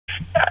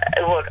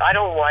look, I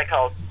don't like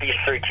how these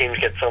three teams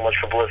get so much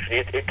publicity.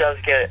 It does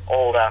get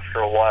old after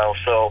a while.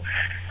 So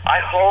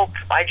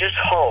I just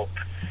hope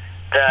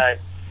that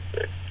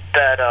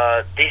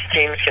these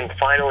teams can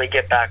finally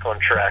get back on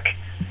track.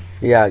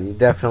 Yeah,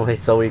 definitely.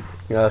 So we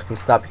can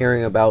stop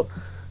hearing about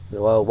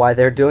why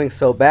they're doing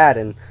so bad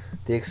and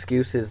the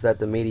excuses that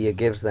the media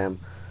gives them.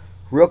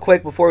 Real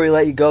quick before we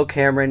let you go,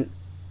 Cameron,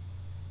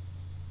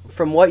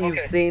 from what you've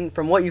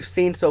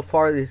seen so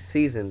far this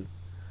season,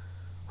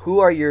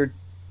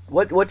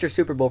 what's your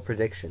Super Bowl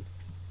prediction?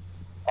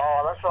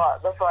 Oh,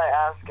 that's why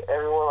I ask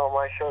everyone on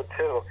my show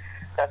too.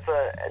 Not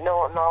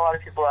a lot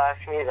of people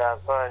ask me that,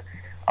 but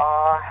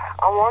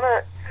I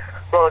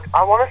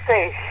want to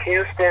say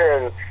Houston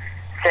and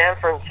San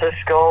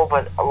Francisco,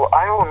 but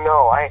I don't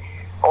know.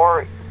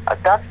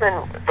 That's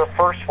been the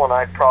first one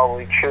I'd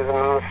probably choose, and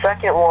then the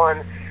second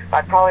one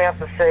I'd probably have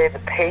to say the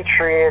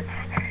Patriots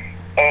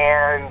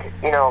and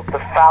the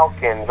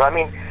Falcons. I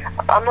mean,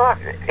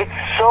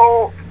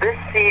 this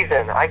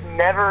season I've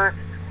never,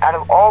 out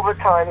of all the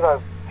times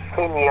I've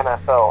seen the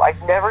NFL, I've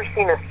never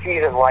seen a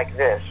season like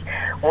this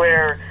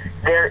where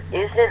there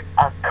isn't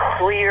a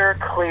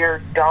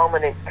clear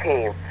dominant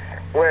team,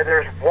 where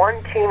there's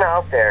one team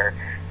out there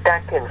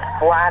that can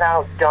flat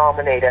out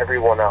dominate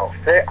everyone else.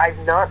 I've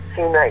not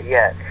seen that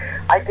yet.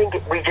 I think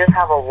we just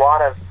have a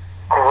lot of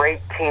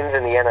great teams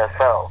in the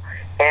NFL,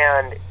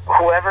 and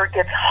whoever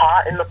gets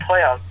hot in the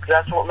playoffs,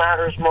 that's what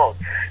matters most.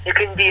 You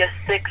can be a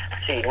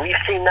 6th seed. We've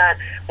seen that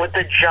with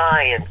the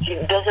Giants.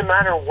 It doesn't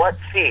matter what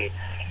seed.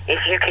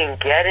 If you can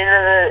get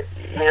into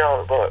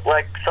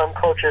like some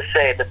coaches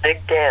say, the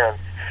big dance,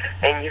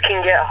 and you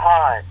can get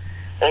hot,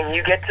 and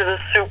you get to the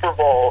Super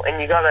Bowl,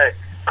 and you got a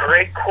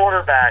great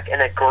quarterback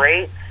and a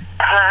great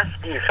pass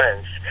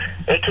defense,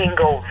 you can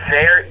go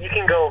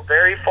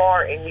very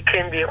far, and you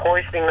can be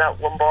hoisting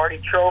that Lombardi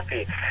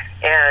trophy.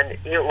 And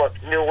look,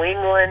 New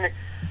England,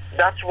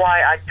 that's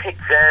why I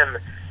picked them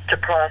to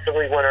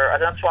possibly win, or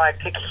that's why I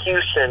pick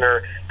Houston,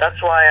 or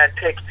that's why I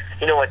pick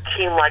a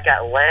team like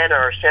Atlanta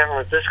or San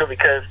Francisco,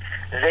 because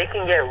they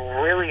can get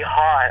really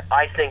hot,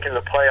 I think, in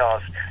the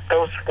playoffs,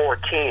 those 4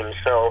 teams.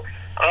 So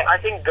I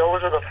think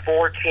those are the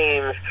 4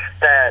 teams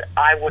that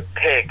I would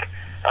pick.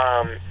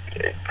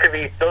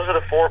 Those are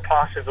the 4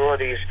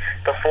 possibilities,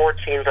 the 4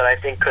 teams that I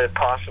think could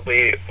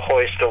possibly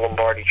hoist the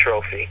Lombardi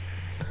trophy.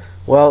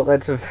 Well,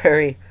 it's a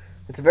very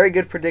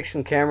good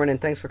prediction, Cameron, and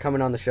thanks for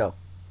coming on the show.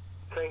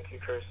 Thank you,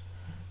 Chris.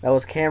 That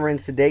was Cameron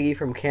Sadeghi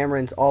from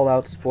Cameron's All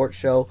Out Sports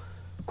Show.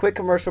 Quick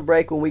commercial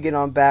break. When we get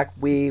on back,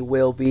 we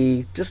will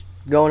be just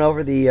going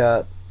over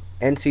the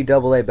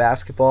NCAA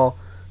basketball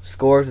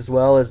scores as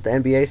well as the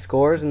NBA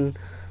scores, and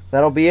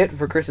that'll be it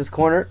for Chris's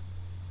Corner.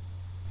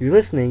 You're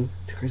listening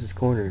to Chris's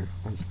Corner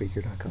on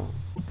Spreaker.com.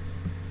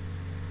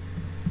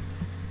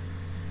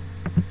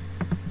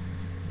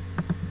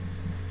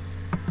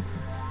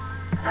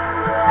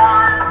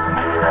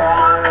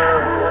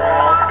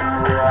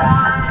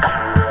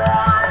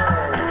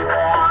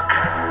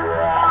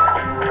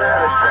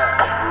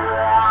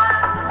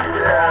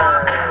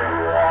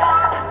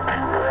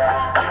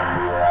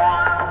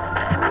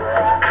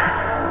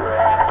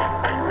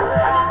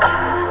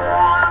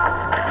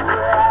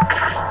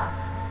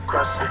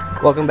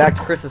 Welcome back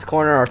to Chris's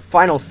Corner, our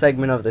final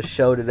segment of the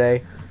show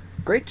today.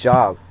 Great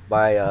job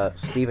by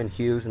Stephen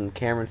Hughes and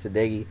Cameron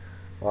Sadeghi,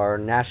 our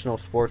national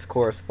sports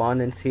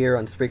correspondents here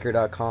on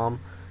Spreaker.com,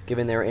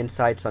 giving their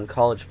insights on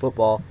college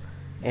football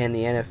and the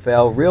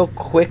NFL. Real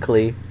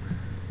quickly,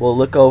 we'll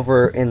look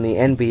over in the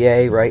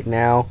NBA right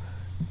now.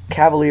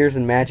 Cavaliers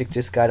and Magic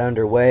just got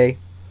underway.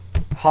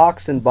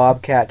 Hawks and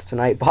Bobcats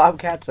tonight.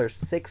 Bobcats are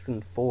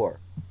 6-4.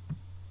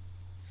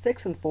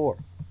 6-4.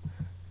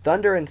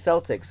 Thunder and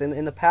Celtics.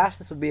 In the past,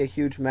 this would be a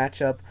huge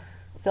matchup.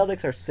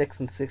 Celtics are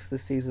 6-6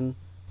 this season.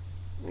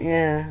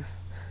 Yeah.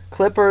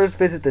 Clippers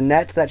visit the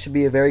Nets. That should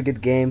be a very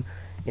good game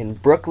in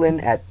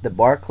Brooklyn at the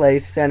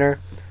Barclays Center.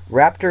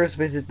 Raptors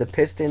visit the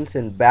Pistons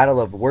in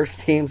battle of worst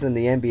teams in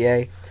the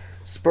NBA.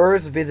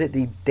 Spurs visit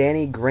the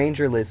Danny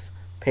Grangerless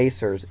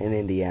Pacers in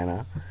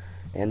Indiana.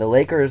 And the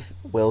Lakers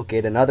will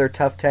get another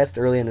tough test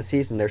early in the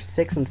season. They're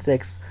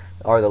 6-6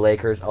 are the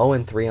Lakers,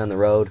 0-3 on the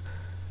road.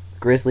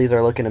 Grizzlies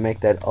are looking to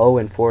make that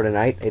 0-4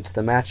 tonight. It's the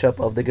matchup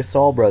of the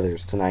Gasol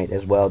brothers tonight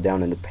as well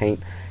down in the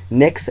paint.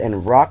 Knicks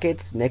and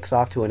Rockets. Knicks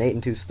off to an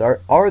 8-2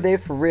 start. Are they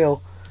for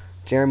real?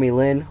 Jeremy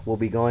Lin will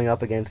be going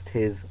up against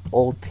his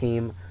old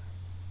team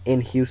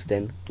in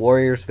Houston.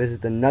 Warriors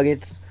visit the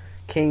Nuggets.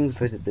 Kings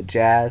visit the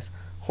Jazz.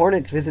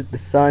 Hornets visit the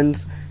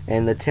Suns.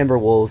 And the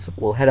Timberwolves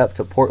will head up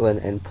to Portland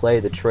and play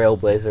the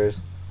Trailblazers.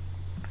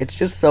 It's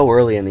just so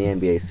early in the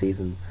NBA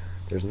season.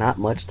 There's not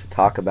much to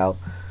talk about.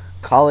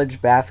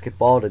 College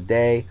basketball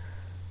today.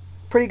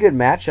 Pretty good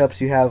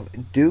matchups. You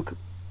have Duke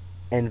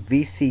and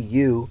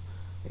VCU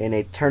in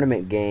a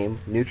tournament game,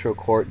 neutral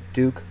court.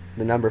 Duke,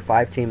 the number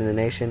 5 team in the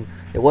nation.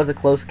 It was a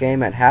close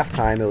game at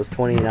halftime. It was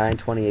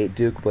 29-28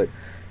 Duke, but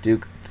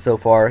Duke so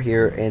far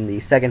here in the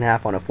second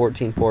half on a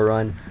 14-4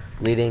 run,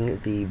 leading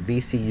the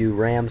VCU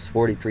Rams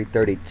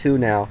 43-32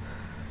 now.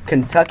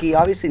 Kentucky,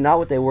 obviously not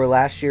what they were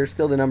last year,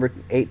 still the number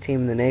 8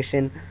 team in the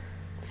nation.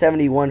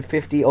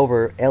 71-50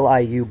 over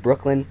LIU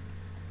Brooklyn.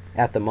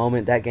 At the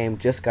moment, that game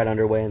just got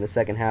underway in the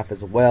second half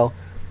as well.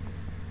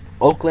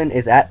 Oakland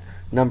is at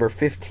number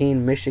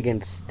 15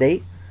 Michigan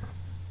State.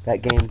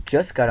 That game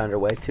just got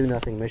underway,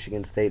 2-0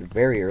 Michigan State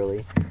very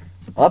early.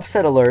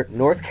 Upset alert,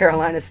 North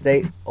Carolina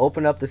State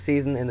opened up the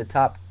season in the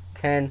top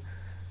 10,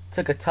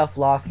 took a tough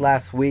loss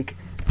last week,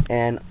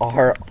 and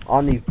are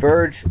on the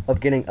verge of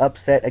getting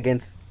upset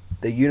against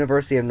the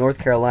University of North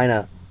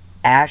Carolina,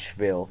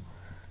 Asheville.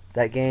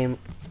 That game,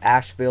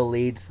 Asheville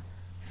leads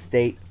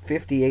State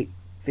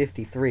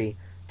 58-53,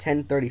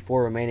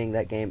 10:34 remaining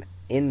that game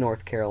in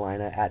North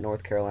Carolina at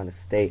North Carolina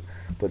State.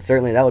 But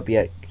certainly that would be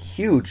a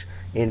huge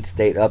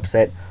in-state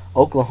upset.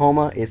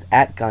 Oklahoma is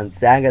at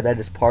Gonzaga. That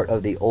is part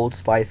of the Old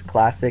Spice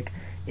Classic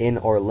in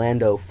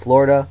Orlando,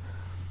 Florida.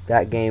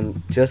 That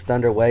game just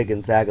underway.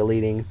 Gonzaga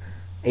leading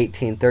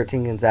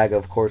 18-13. Gonzaga,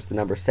 of course, the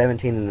number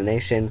 17 in the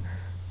nation.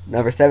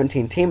 Number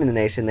 17 team in the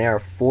nation. They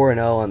are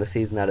 4-0 on the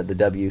season out of the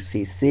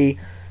WCC.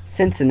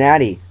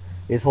 Cincinnati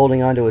is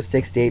holding on to a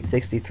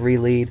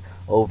 68-63 lead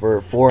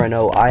over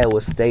 4-0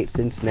 Iowa State.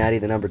 Cincinnati,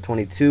 the number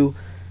 22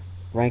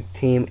 ranked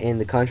team in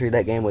the country.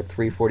 That game with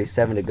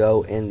 3:47 to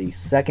go in the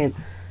second.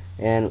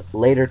 And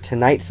later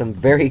tonight, some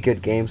very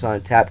good games on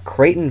tap.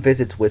 Creighton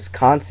visits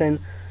Wisconsin.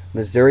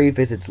 Missouri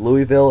visits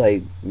Louisville,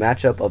 a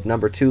matchup of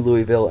number 2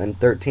 Louisville and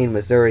 13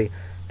 Missouri.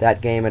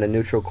 That game at a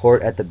neutral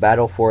court at the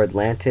Battle for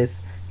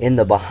Atlantis in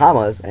the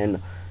Bahamas.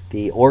 And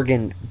the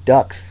Oregon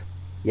Ducks,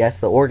 yes,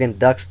 the Oregon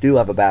Ducks do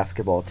have a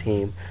basketball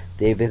team.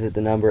 They visit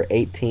the number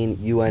 18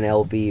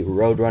 UNLV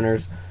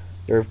Roadrunners.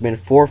 There have been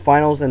 4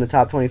 finals in the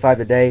top 25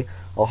 today.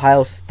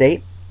 Ohio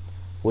State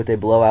with a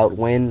blowout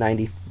win,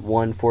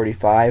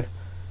 91-45.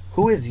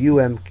 Who is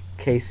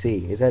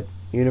UMKC? Is that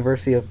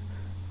University of...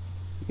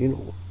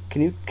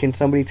 Can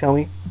somebody tell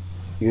me?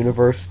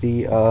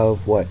 University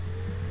of what?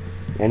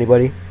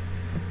 Anybody?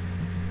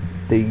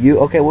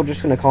 Okay, we're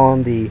just gonna call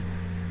them the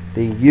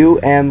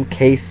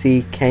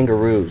UMKC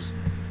Kangaroos.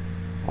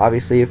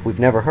 Obviously, if we've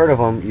never heard of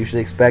them, you should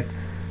expect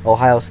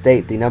Ohio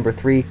State, the number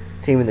 3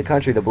 team in the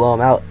country, to blow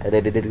them out. They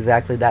did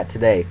exactly that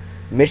today.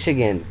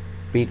 Michigan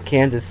beat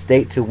Kansas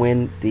State to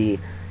win the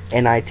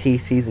NIT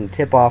season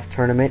tip-off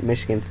tournament.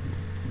 Michigan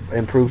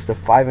improves to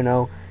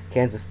 5-0.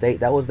 Kansas State,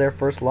 that was their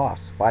first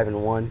loss,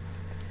 5-1.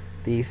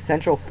 The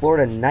Central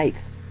Florida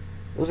Knights,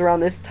 it was around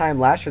this time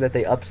last year that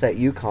they upset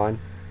UConn.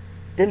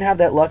 Didn't have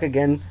that luck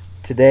again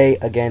today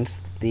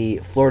against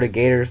the Florida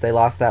Gators. They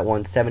lost that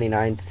one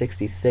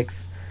 79-66.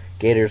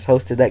 Gators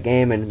hosted that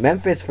game, and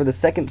Memphis for the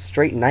second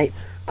straight night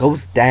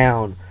goes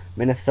down.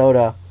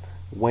 Minnesota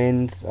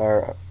wins,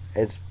 or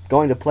is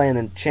going to play in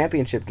the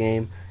championship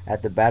game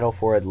at the Battle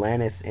for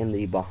Atlantis in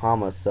the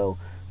Bahamas. So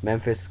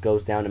Memphis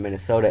goes down to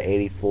Minnesota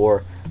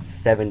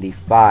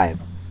 84-75.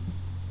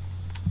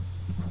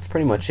 That's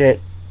pretty much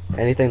it.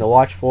 Anything to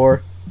watch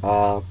for?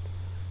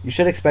 You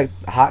should expect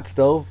hot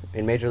stove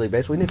in Major League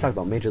Baseball. We didn't talk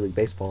about Major League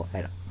Baseball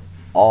at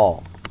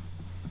all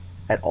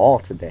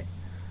today.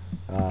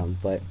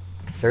 But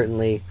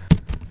certainly,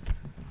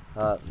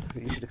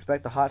 you should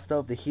expect the hot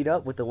stove to heat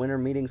up with the winter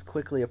meetings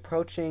quickly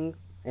approaching,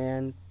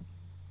 and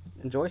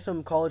enjoy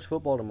some college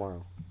football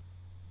tomorrow.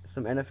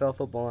 Some NFL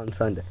football on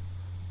Sunday.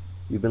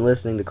 You've been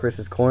listening to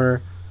Chris's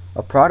Corner,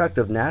 a product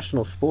of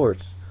National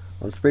Sports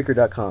on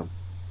Spreaker.com.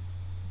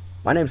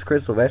 My name's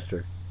Chris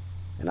Sylvester,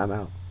 and I'm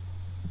out.